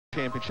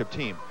championship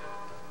team.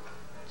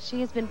 She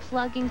has been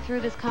plugging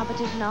through this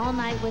competition all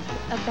night with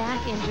a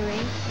back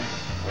injury.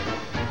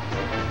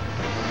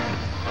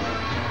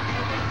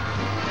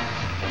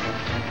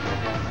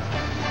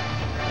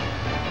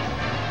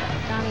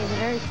 Doni is a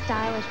very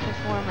stylish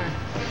performer.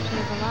 She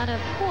has a lot of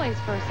poise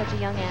for such a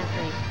young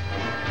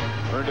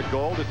athlete. Earned a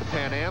gold at the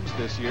Pan Ams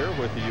this year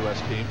with the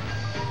U.S. team.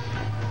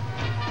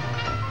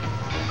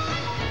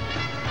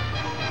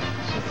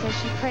 She says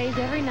she prays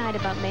every night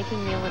about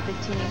making the Olympic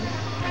team.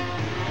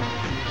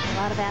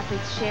 A lot of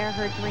athletes share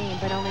her dream,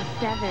 but only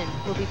 7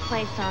 will be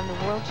placed on the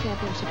World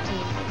Championship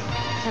team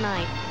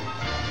tonight,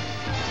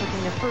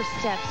 taking the first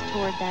steps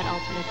toward that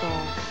ultimate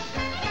goal.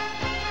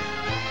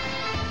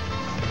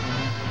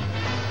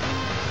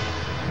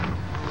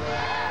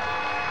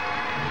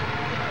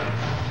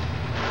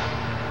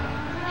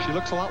 She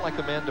looks a lot like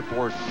Amanda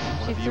Borden,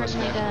 one of the U.S.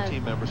 national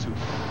team members who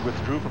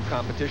withdrew from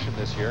competition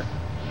this year.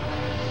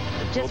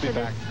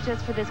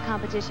 Just for this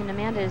competition,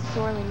 Amanda is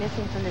sorely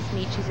missing from this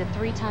meet. She's a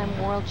 3-time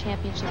World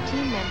Championship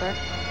team member,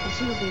 and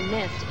she will be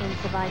missed in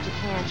Savaii,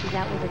 Japan. She's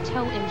out with a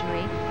toe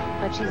injury,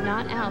 but she's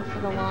not out for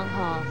the long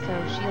haul,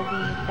 so she'll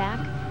be back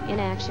in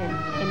action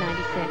in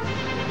 '96.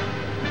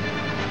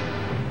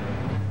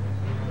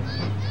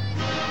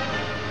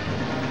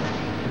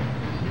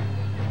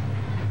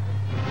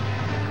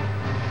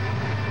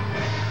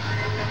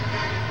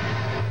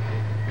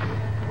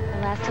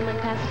 Last to link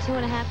past the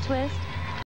 2.5 twist.